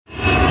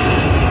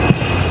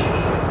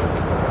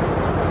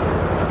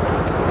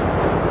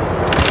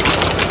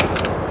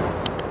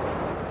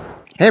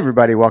Hey,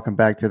 everybody. Welcome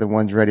back to the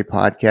One's Ready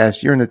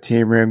podcast. You're in the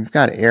team room. You've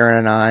got Aaron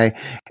and I,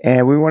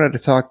 and we wanted to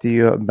talk to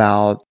you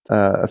about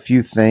a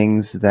few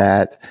things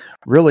that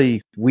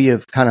really we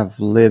have kind of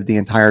lived the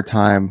entire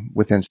time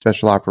within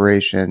Special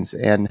Operations.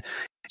 And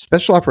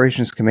Special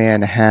Operations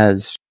Command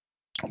has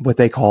what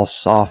they call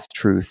soft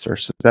truths or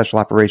Special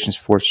Operations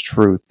Force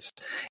truths.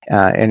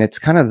 And it's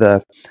kind of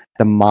the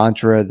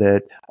mantra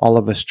that all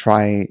of us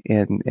try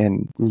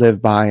and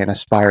live by and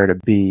aspire to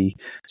be.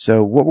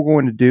 So what we're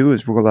going to do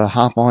is we're going to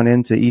hop on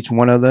into each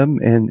one of them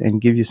and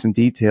give you some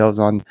details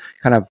on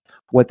kind of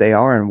what they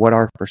are and what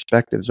our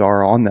perspectives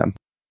are on them.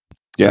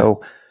 Yeah.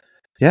 So,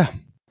 yeah.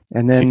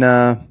 And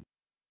then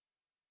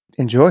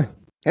enjoy.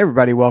 Hey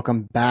everybody,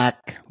 welcome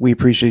back. We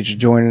appreciate you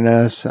joining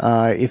us.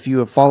 If you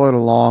have followed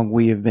along,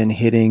 we have been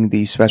hitting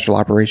the Special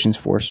Operations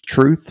Force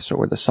truths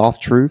or the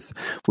soft truths.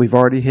 We've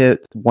already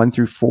hit 1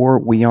 through 4.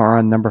 We are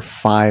on number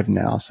 5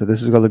 now. So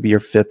this is going to be your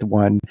 5th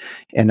one.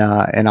 And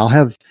I'll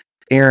have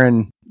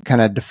Aaron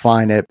kind of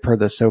define it per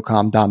the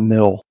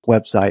socom.mil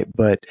website,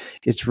 but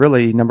it's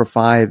really number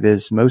 5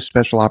 is most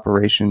special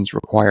operations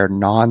require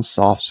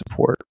non-soft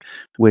support,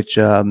 which,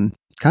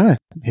 kind of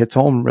hits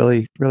home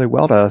really, really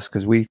well to us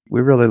because we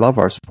really love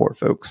our support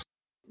folks.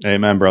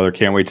 Amen, brother.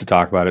 Can't wait to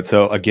talk about it.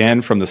 So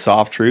again, from the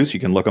soft truths, you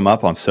can look them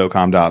up on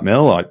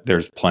socom.mil.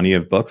 There's plenty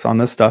of books on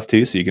this stuff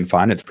too, so you can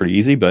find it. It's pretty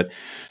easy. But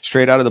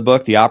straight out of the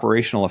book, the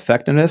operational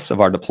effectiveness of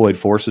our deployed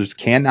forces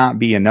cannot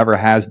be and never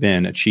has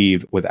been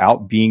achieved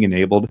without being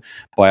enabled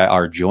by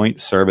our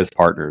joint service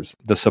partners.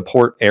 The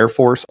support Air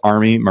Force,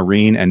 Army,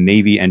 Marine, and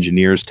Navy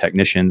engineers,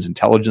 technicians,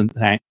 intelligence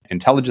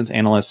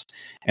analysts,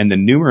 and the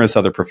numerous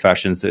other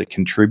professions that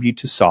contribute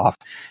to SOF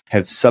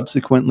have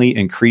subsequently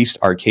increased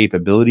our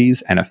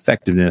capabilities and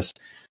effectiveness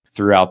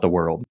throughout the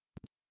world.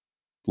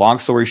 Long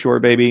story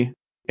short, baby,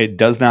 it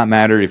does not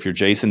matter if you're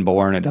Jason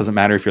Bourne. It doesn't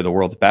matter if you're the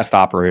world's best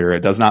operator.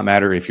 It does not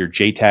matter if you're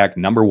JTAC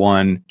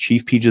 #1,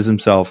 Chief Peaches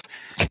himself.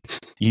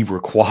 He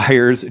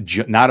requires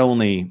not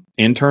only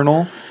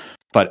internal,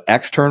 but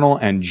external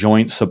and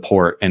joint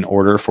support in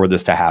order for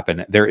this to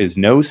happen. There is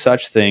no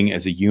such thing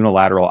as a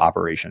unilateral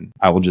operation.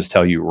 I will just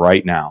tell you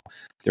right now,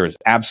 there is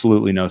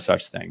absolutely no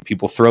such thing.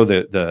 People throw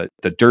the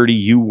dirty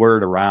U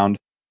word around.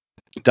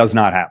 It does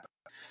not happen.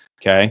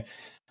 Okay.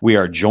 We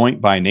are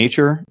joint by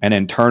nature, and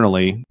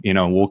internally,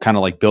 we'll kind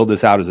of like build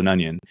this out as an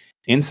onion.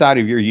 Inside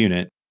of your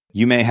unit,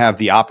 you may have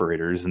the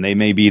operators, and they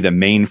may be the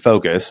main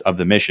focus of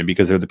the mission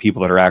because they're the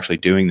people that are actually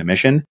doing the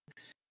mission.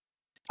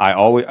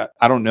 I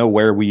don't know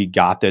where we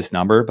got this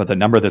number, but the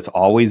number that's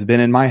always been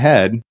in my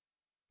head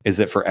is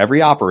that for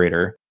every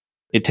operator,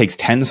 it takes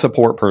 10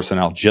 support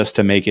personnel just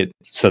to make it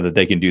so that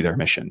they can do their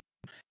mission.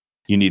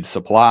 You need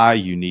supply,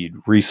 you need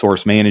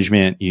resource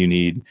management, you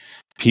need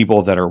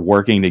people that are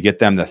working to get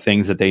them the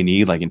things that they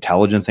need, like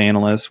intelligence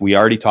analysts. We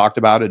already talked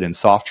about it in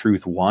Soft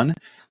Truth 1,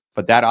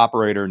 but that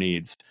operator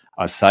needs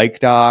a psych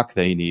doc,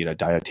 they need a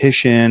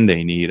dietitian,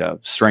 they need a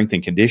strength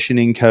and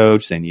conditioning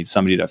coach, they need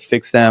somebody to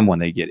fix them when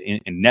they get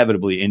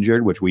inevitably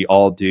injured, which we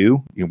all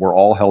do. We're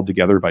all held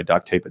together by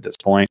duct tape at this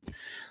point.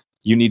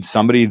 You need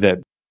somebody that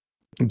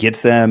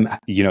gets them,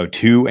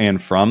 to and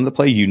from the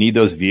play. You need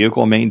those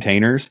vehicle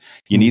maintainers.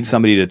 You need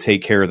somebody to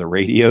take care of the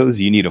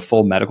radios. You need a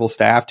full medical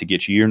staff to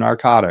get you your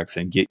narcotics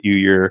and get you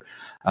your,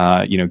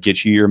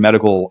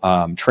 medical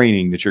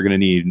training that you're going to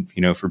need,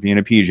 for being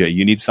a PJ.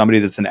 You need somebody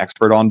that's an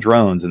expert on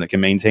drones and that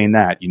can maintain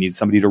that. You need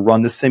somebody to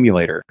run the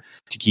simulator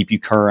to keep you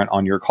current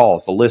on your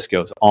calls. The list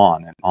goes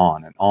on and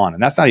on and on.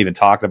 And that's not even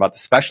talking about the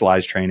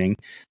specialized training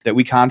that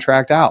we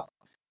contract out,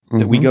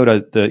 that we go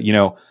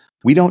to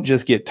we don't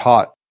just get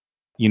taught.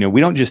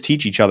 We don't just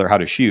teach each other how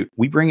to shoot.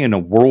 We bring in a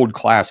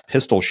world-class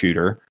pistol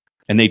shooter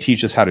and they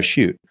teach us how to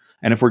shoot.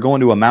 And if we're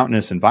going to a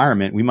mountainous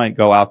environment, we might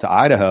go out to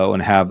Idaho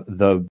and have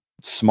the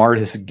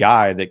smartest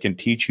guy that can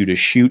teach you to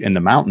shoot in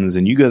the mountains.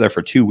 And you go there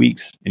for 2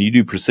 weeks and you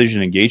do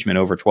precision engagement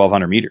over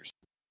 1,200 meters.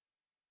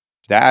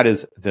 That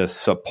is the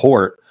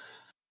support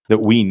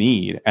that we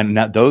need. And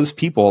those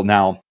people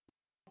now,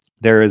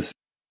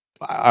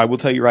 I will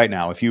tell you right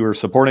now, if you are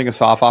supporting a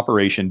SOF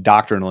operation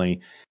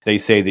doctrinally, they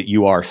say that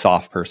you are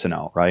SOF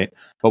personnel, right?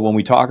 But when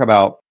we talk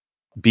about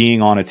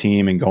being on a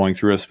team and going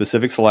through a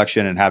specific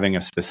selection and having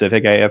a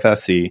specific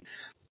AFSC,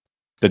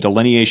 the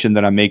delineation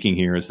that I'm making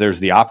here is there's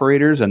the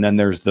operators and then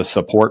there's the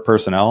support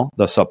personnel.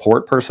 The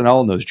support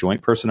personnel and those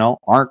joint personnel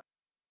aren't,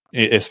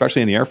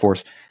 especially in the Air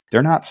Force,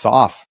 they're not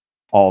SOF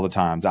all the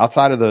times.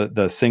 Outside of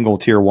the single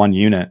tier 1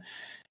 unit,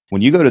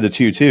 when you go to the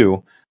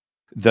 2-2,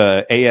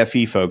 the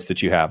AFE folks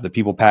that you have, the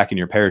people packing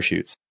your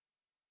parachutes,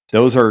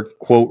 those are,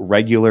 quote,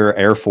 regular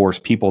Air Force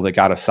people that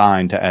got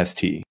assigned to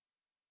ST,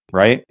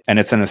 right? And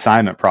it's an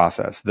assignment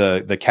process.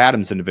 The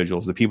CADMS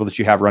individuals, the people that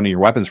you have running your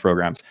weapons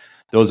programs,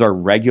 those are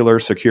regular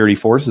security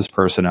forces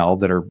personnel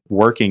that are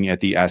working at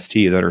the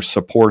ST that are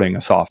supporting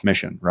a SOF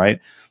mission, right?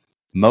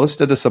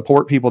 Most of the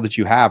support people that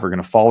you have are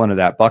going to fall into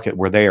that bucket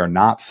where they are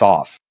not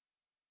SOF.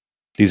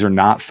 These are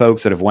not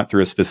folks that have went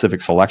through a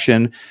specific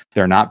selection.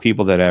 They're not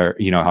people that are,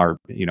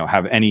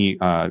 have any,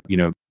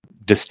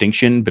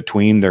 distinction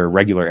between their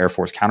regular Air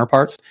Force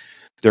counterparts.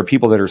 They're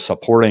people that are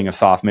supporting a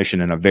SOF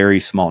mission in a very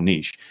small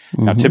niche.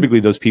 Now, typically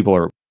those people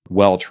are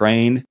well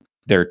trained.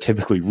 They're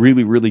typically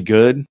really, really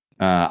good.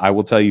 I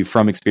will tell you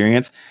from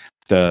experience,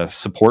 the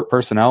support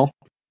personnel,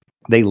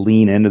 they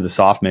lean into the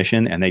SOF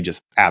mission and they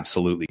just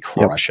absolutely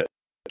crush it.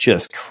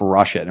 Just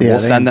crush it. And we'll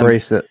send them.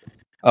 Embrace it.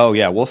 Oh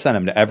yeah, we'll send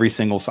them to every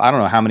single. I don't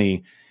know how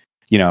many.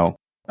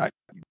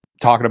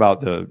 Talking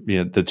about the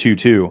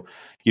 2-2.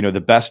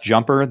 The best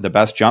jumper, the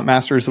best jump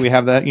masters that we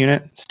have that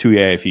unit. It's 2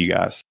 AFE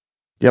guys.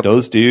 Yep.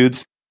 Those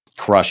dudes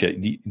crush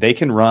it. They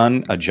can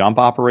run a jump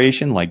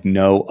operation like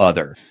no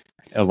other.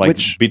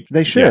 Which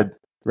they should.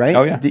 Right?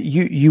 Oh yeah.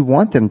 You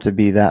want them to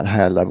be that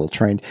high level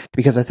trained,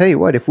 because I tell you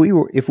what, if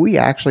we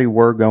actually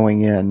were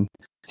going in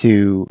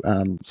to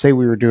say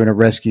we were doing a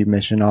rescue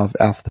mission off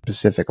the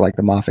Pacific, like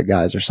the Moffat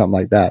guys or something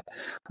like that,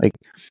 like,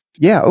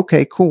 yeah,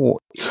 okay, cool.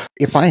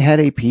 If I had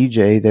a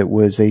PJ that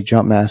was a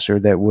jump master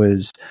that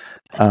was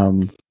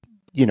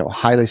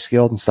highly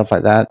skilled and stuff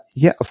like that,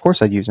 yeah, of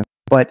course I'd use him.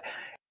 But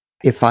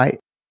if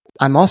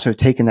I'm also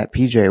taking that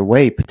PJ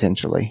away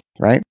potentially,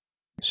 right?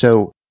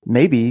 So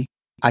maybe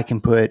I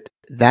can put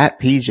that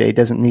PJ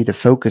doesn't need to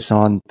focus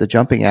on the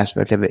jumping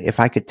aspect of it. If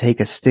I could take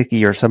a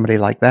Sticky or somebody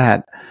like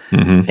that,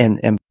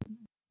 and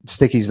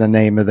Sticky's the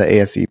name of the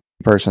AFE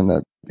person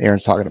that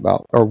Aaron's talking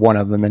about, or one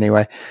of them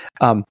anyway.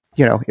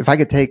 If I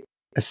could take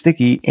a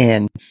Sticky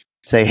and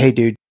say, hey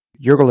dude,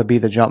 you're going to be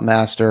the jump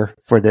master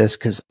for this,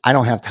 because I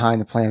don't have time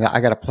to plan that.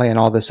 I got to plan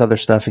all this other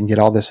stuff and get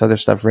all this other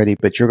stuff ready,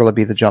 but you're going to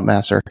be the jump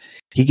master.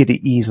 He could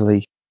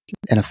easily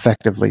and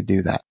effectively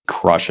do that.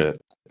 Crush it.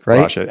 Right?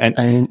 Crush it.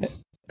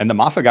 And the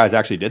Moffat guys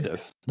actually did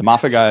this. The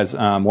Moffat guys,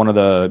 on one of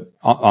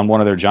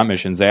their jump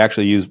missions, they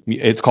actually use,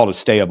 it's called a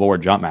stay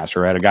aboard jump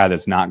master, right? A guy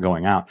that's not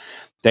going out.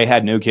 They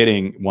had, no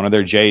kidding, one of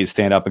their Js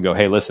stand up and go,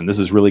 hey, listen, this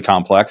is really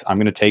complex. I'm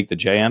going to take the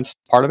JMs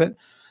part of it.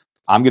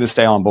 I'm going to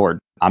stay on board.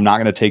 I'm not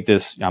going to take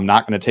this. I'm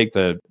not going to take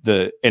the,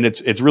 and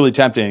it's really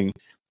tempting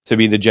to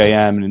be the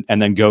JM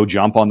and then go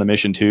jump on the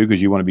mission too,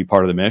 because you want to be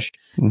part of the mission.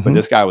 But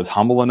this guy was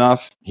humble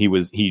enough.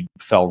 He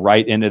fell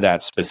right into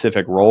that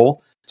specific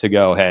role to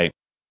go, hey,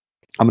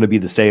 I'm going to be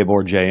the stay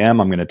aboard JM.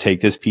 I'm going to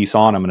take this piece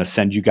on. I'm going to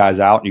send you guys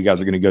out. You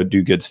guys are going to go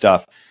do good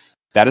stuff.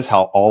 That is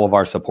how all of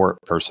our support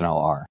personnel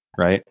are,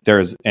 right?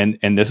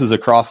 And this is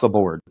across the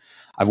board.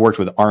 I've worked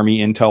with Army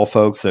intel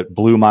folks that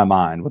blew my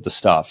mind with the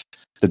stuff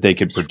that they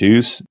could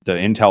produce, the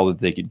intel that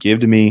they could give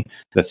to me,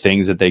 the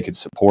things that they could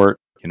support.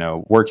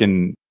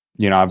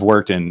 I've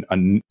worked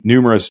in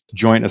numerous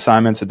joint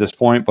assignments at this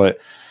point, but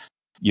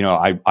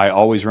I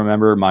always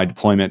remember my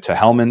deployment to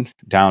Helmand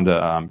down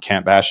to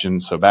Camp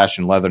Bastion, so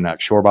Bastion, Leatherneck,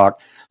 Shorebach.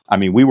 I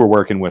mean, we were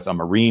working with a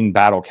Marine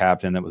battle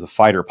captain that was a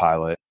fighter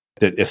pilot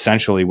that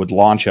essentially would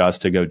launch us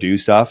to go do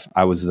stuff.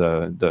 I was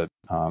the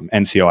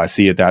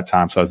NCOIC at that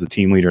time, so I was the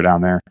team leader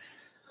down there.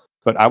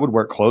 But I would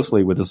work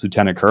closely with this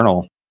lieutenant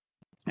colonel,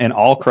 and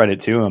all credit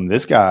to him,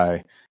 this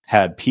guy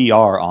had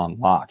PR on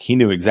lock. He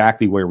knew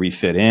exactly where we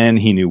fit in.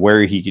 He knew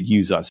where he could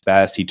use us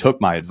best. He took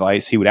my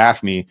advice. He would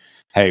ask me,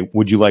 hey,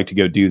 would you like to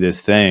go do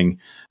this thing?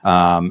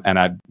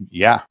 And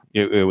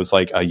it was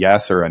like a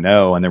yes or a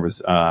no. And there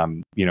was,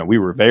 we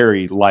were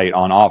very light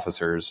on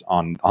officers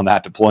on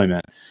that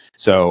deployment.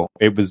 So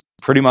it was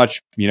pretty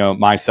much,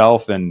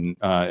 myself. And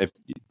if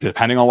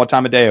depending on what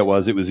time of day it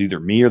was either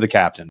me or the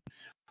captain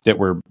that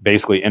were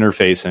basically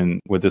interfacing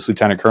with this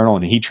lieutenant colonel.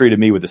 And he treated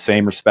me with the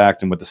same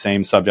respect and with the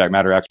same subject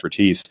matter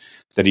expertise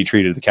that he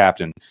treated the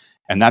captain.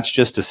 And that's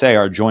just to say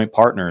our joint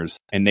partners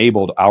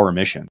enabled our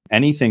mission.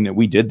 Anything that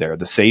we did there,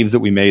 the saves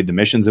that we made, the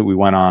missions that we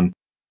went on,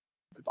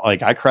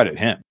 like I credit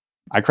him.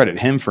 I credit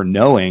him for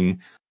knowing,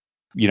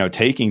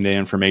 taking the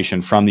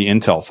information from the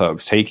intel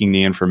folks, taking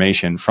the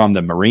information from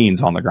the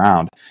Marines on the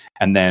ground,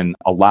 and then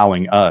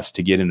allowing us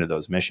to get into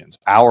those missions.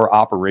 Our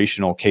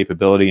operational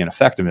capability and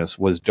effectiveness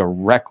was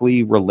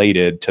directly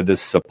related to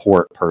this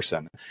support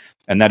person.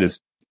 And that is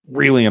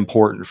really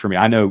important for me.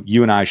 I know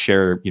you and I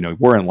share,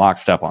 we're in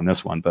lockstep on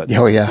this one, but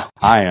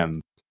I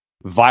am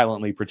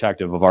violently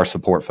protective of our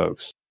support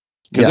folks.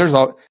 Because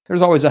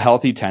there's always a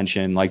healthy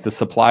tension. Like the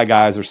supply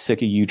guys are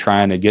sick of you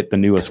trying to get the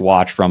newest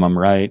watch from them,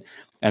 right?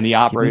 And the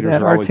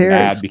operators are always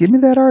mad. Give me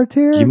that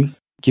Arteris.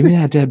 Give me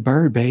that dead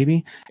bird,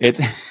 baby. It's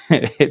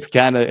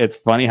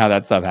funny how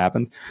that stuff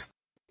happens.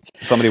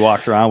 Somebody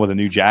walks around with a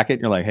new jacket.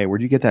 And you're like, hey,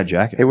 where'd you get that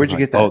jacket? Hey, where'd you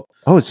get that?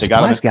 Oh,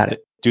 Supplies got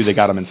it. Dude, they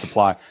got them in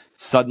Supply.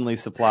 Suddenly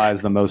Supply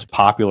is the most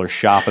popular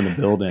shop in the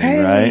building,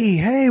 right?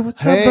 Hey,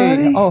 what's up,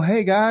 buddy? Oh,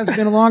 hey guys, it's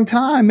been a long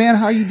time, man.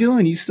 How you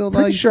doing? You still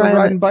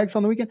riding bikes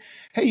on the weekend?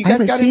 Hey, you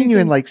guys haven't seen you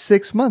in like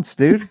 6 months,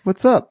 dude.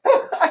 What's up?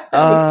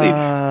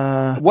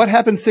 What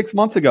happened 6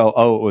 months ago?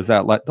 Oh, was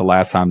that the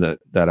last time that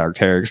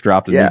Arc'teryx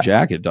dropped a new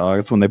jacket, dog?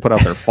 That's when they put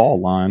out their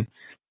fall line.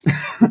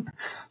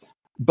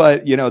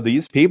 But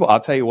these people,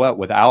 I'll tell you what,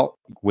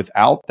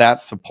 without that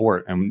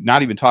support, and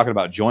not even talking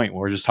about joint,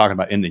 we're just talking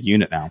about in the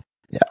unit now.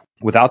 Yeah.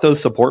 Without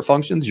those support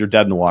functions, you're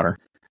dead in the water.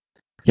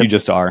 Yep. You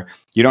just are.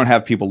 You don't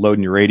have people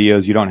loading your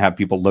radios. You don't have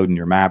people loading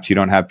your maps. You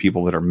don't have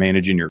people that are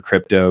managing your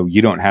crypto.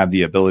 You don't have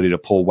the ability to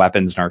pull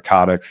weapons,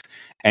 narcotics,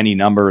 any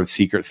number of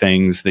secret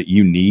things that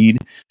you need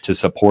to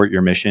support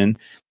your mission.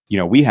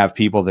 we have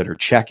people that are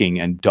checking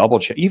and double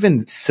check,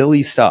 even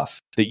silly stuff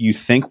that you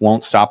think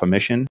won't stop a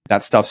mission.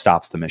 That stuff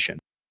stops the mission.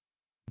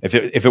 If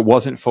it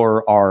wasn't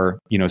for our,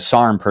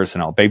 SARM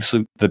personnel,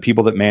 basically the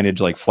people that manage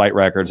like flight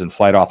records and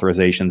flight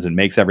authorizations and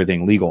makes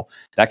everything legal,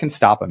 that can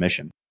stop a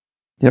mission.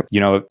 Yep.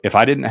 If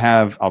I didn't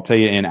have, I'll tell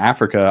you, in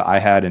Africa, I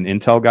had an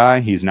intel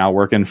guy. He's now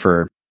working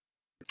for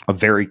a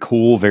very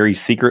cool, very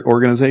secret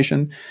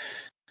organization.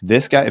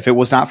 This guy, if it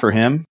was not for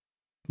him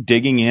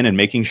digging in and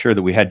making sure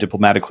that we had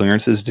diplomatic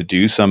clearances to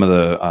do some of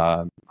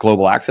the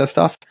global access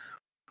stuff,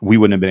 we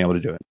wouldn't have been able to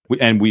do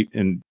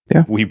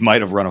it. We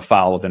might have run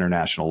afoul of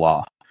international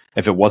law.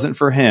 If it wasn't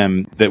for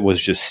him, that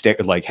was just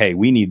like, hey,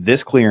 we need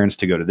this clearance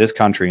to go to this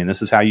country, and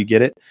this is how you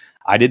get it.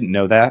 I didn't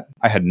know that.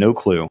 I had no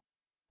clue.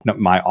 No,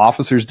 my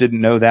officers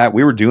didn't know that.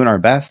 We were doing our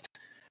best,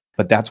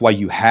 but that's why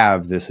you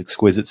have this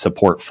exquisite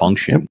support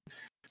function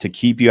to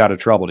keep you out of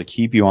trouble, to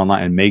keep you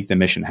online and make the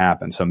mission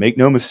happen. So make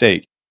no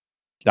mistake,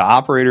 the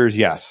operators,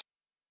 yes,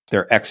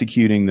 they're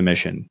executing the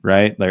mission,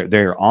 right?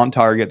 They're on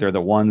target. They're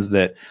the ones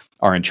that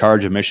are in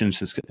charge of mission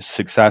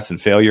success and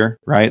failure,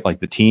 right? Like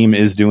the team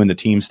is doing the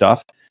team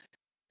stuff.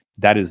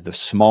 That is the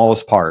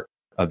smallest part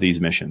of these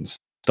missions.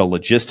 The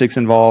logistics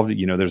involved,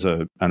 there's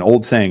an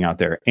old saying out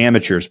there: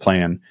 amateurs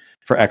plan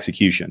for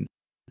execution,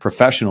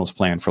 professionals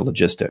plan for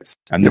logistics.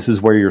 And this is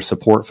where your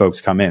support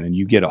folks come in, and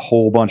you get a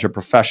whole bunch of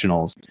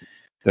professionals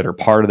that are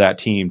part of that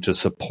team to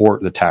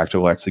support the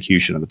tactical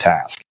execution of the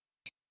task.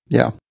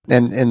 Yeah.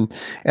 And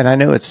I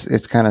know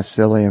it's kind of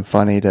silly and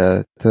funny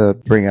to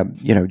bring up,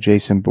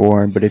 Jason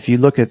Bourne, but if you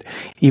look at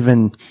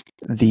even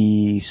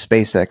the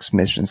SpaceX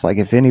missions, like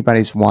if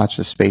anybody's watched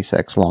the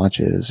SpaceX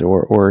launches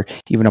or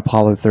even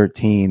Apollo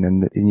 13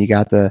 and you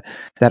got that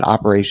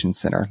operations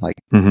center, like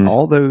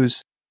all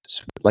those,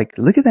 like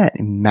look at that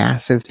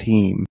massive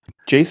team.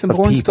 Jason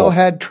Bourne still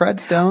had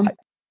Treadstone.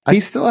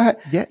 He still had,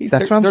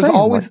 that's what I'm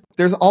saying.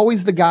 There's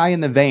always the guy in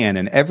the van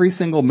in every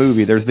single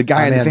movie. There's the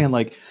guy in the van,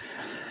 like,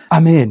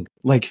 I'm in,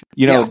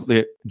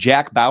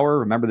 Jack Bauer.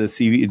 Remember the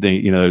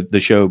the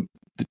show,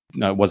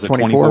 was it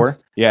 24?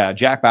 Yeah.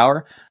 Jack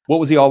Bauer. What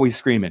was he always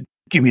screaming?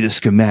 Give me the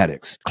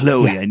schematics,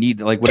 Chloe. I need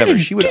whatever.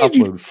 She would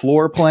upload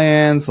floor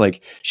plans.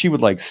 Like she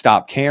would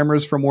stop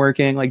cameras from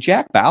working. Like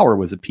Jack Bauer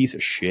was a piece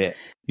of shit.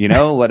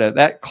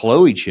 That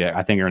Chloe chick,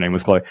 I think her name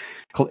was Chloe.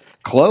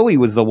 Chloe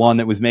was the one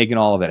that was making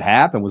all of it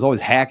happen, was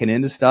always hacking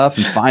into stuff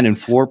and finding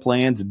floor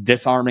plans,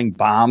 disarming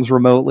bombs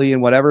remotely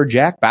and whatever.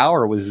 Jack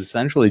Bauer was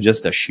essentially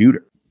just a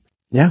shooter.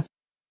 Yeah.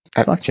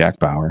 Fuck Jack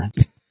Bauer.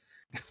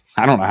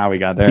 I don't know how he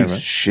got there.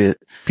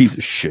 Piece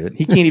of shit.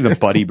 He can't even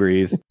buddy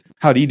breathe.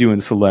 How'd he do in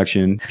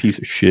selection? Piece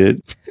of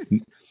shit.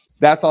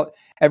 That's all.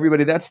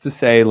 Everybody, that's to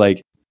say,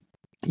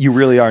 you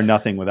really are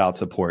nothing without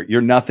support.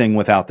 You're nothing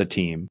without the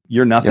team.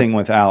 You're nothing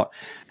without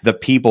the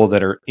people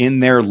that are in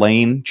their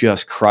lane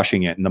just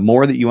crushing it. And the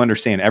more that you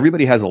understand,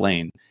 everybody has a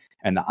lane.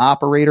 And the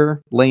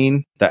operator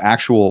lane, the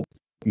actual,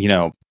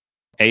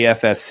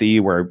 AFSC,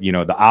 where,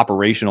 the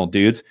operational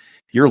dudes,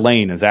 your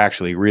lane is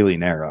actually really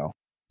narrow.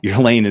 Your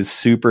lane is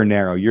super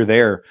narrow. You're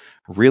there.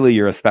 Really,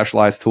 you're a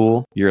specialized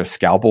tool. You're a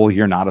scalpel.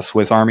 You're not a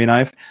Swiss Army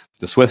knife.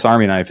 The Swiss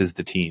Army knife is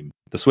the team.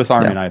 The Swiss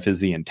Army knife is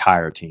the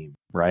entire team,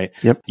 right?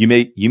 Yep. You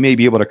may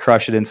be able to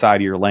crush it inside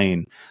of your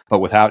lane, but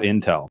without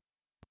intel,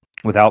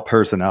 without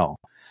personnel,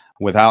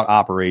 without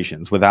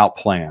operations, without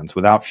plans,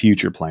 without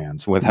future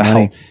plans,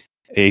 without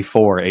A4,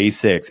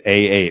 A6,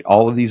 A8,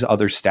 all of these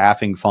other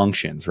staffing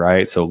functions,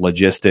 right? So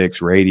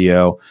logistics,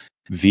 radio,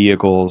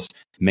 vehicles,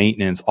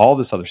 maintenance, all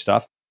this other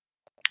stuff,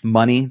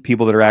 money,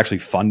 people that are actually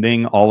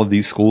funding all of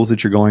these schools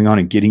that you're going on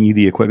and getting you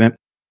the equipment,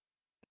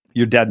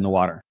 you're dead in the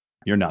water.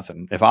 You're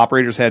nothing. If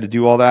operators had to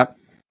do all that,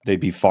 they'd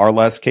be far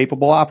less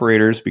capable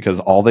operators because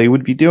all they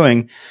would be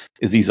doing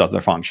is these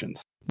other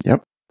functions.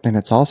 Yep. And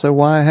it's also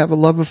why I have a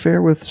love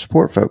affair with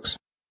support folks,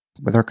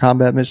 with our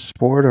combat mission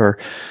support or,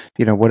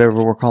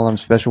 whatever we're calling them,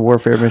 special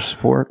warfare mission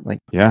support.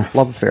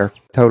 Love affair,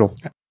 total.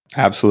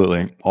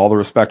 Absolutely. All the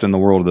respect in the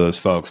world to those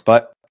folks.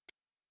 But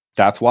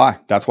that's why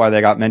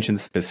they got mentioned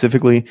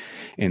specifically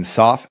in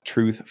SOF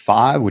Truth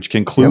 5, which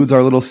concludes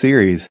our little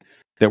series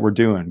that we're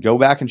doing. Go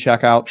back and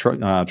check out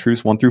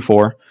Truths 1 through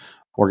 4.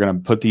 We're going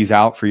to put these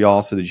out for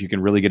y'all so that you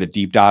can really get a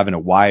deep dive into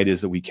why it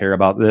is that we care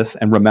about this.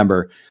 And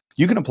remember,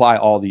 you can apply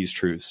all these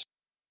truths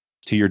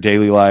to your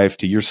daily life,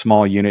 to your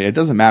small unit. It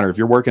doesn't matter if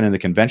you're working in the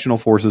conventional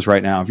forces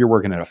right now, if you're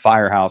working at a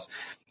firehouse,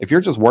 if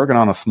you're just working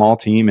on a small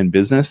team in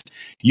business,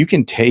 you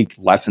can take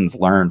lessons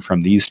learned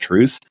from these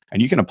truths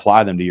and you can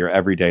apply them to your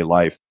everyday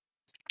life.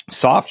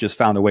 SOF just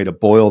found a way to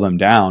boil them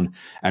down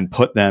and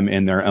put them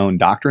in their own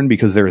doctrine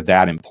because they're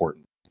that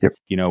important. Yep.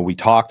 We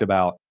talked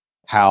about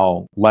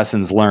how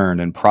lessons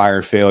learned and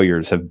prior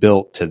failures have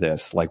built to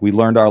this. Like we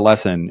learned our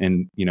lesson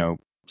in,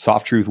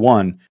 SOF Truth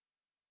 1,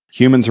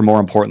 humans are more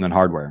important than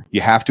hardware.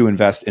 You have to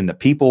invest in the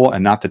people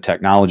and not the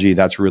technology.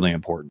 That's really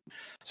important.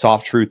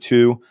 SOF Truth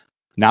 2,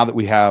 now that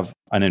we have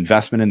an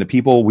investment in the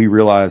people, we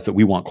realize that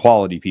we want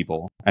quality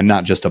people and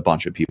not just a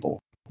bunch of people,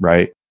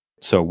 right?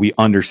 So we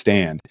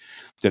understand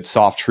that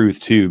soft truth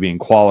 2 being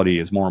quality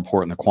is more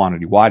important than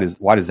quantity. Why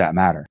does that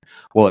matter?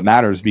 Well, it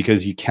matters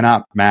because you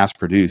cannot mass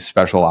produce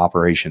special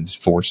operations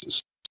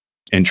forces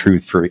in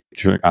truth for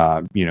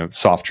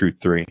soft truth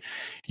 3.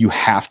 You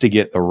have to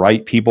get the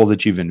right people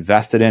that you've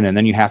invested in, and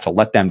then you have to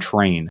let them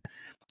train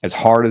as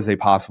hard as they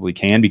possibly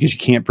can, because you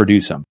can't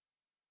produce them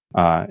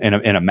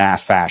in a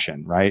mass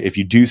fashion, right? If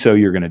you do so,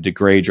 you're going to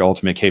degrade your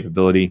ultimate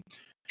capability.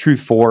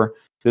 Truth 4,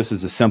 this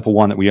is a simple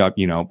one that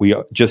we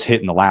just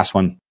hit in the last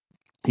one.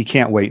 You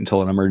can't wait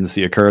until an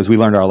emergency occurs. We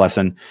learned our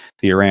lesson,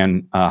 the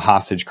Iran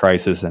hostage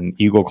crisis and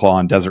Eagle Claw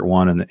and Desert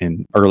One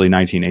in early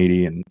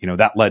 1980. And,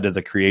 that led to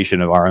the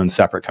creation of our own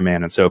separate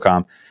command in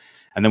SOCOM.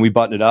 And then we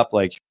buttoned it up.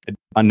 Like,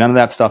 none of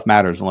that stuff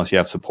matters unless you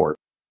have support.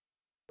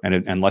 And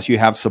unless you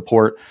have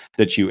support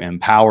that you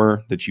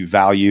empower, that you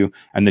value,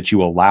 and that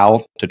you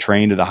allow to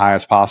train to the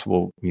highest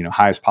possible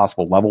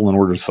level in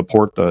order to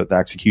support the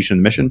execution of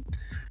the mission,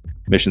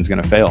 the mission's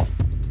going to fail.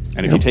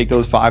 And if you take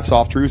those 5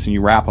 soft truths and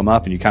you wrap them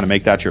up and you kind of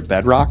make that your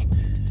bedrock,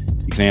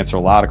 you can answer a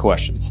lot of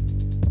questions.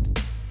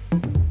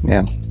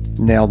 Yeah,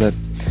 nailed it.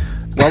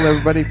 Well,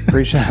 everybody,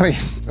 appreciate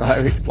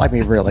it. Like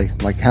me, really.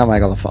 Like, how am I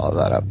going to follow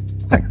that up?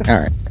 Like, all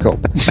right, cool.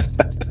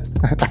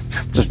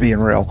 Just being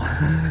real.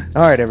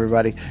 All right,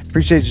 everybody.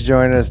 Appreciate you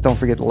joining us. Don't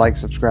forget to like,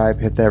 subscribe,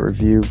 hit that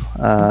review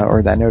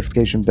or that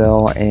notification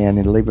bell,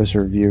 and leave us a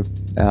review.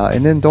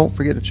 And then don't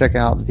forget to check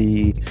out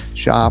the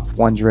shop,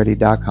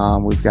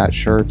 onesready.com. We've got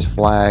shirts,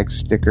 flags,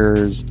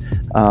 stickers,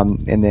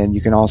 and then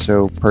you can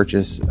also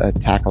purchase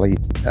tackle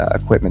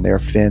equipment there,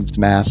 fins,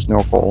 masks,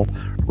 snorkel,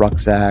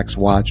 rucksacks,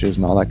 watches,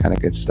 and all that kind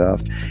of good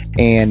stuff.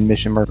 And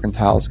Mission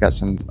Mercantile's got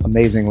some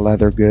amazing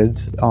leather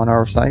goods on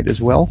our site as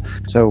well.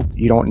 So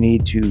you don't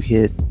need to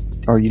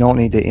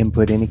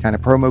input any kind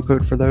of promo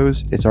code for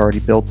those. It's already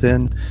built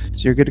in.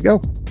 So you're good to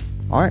go.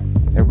 All right,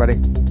 everybody,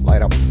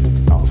 light up.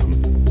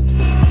 Awesome.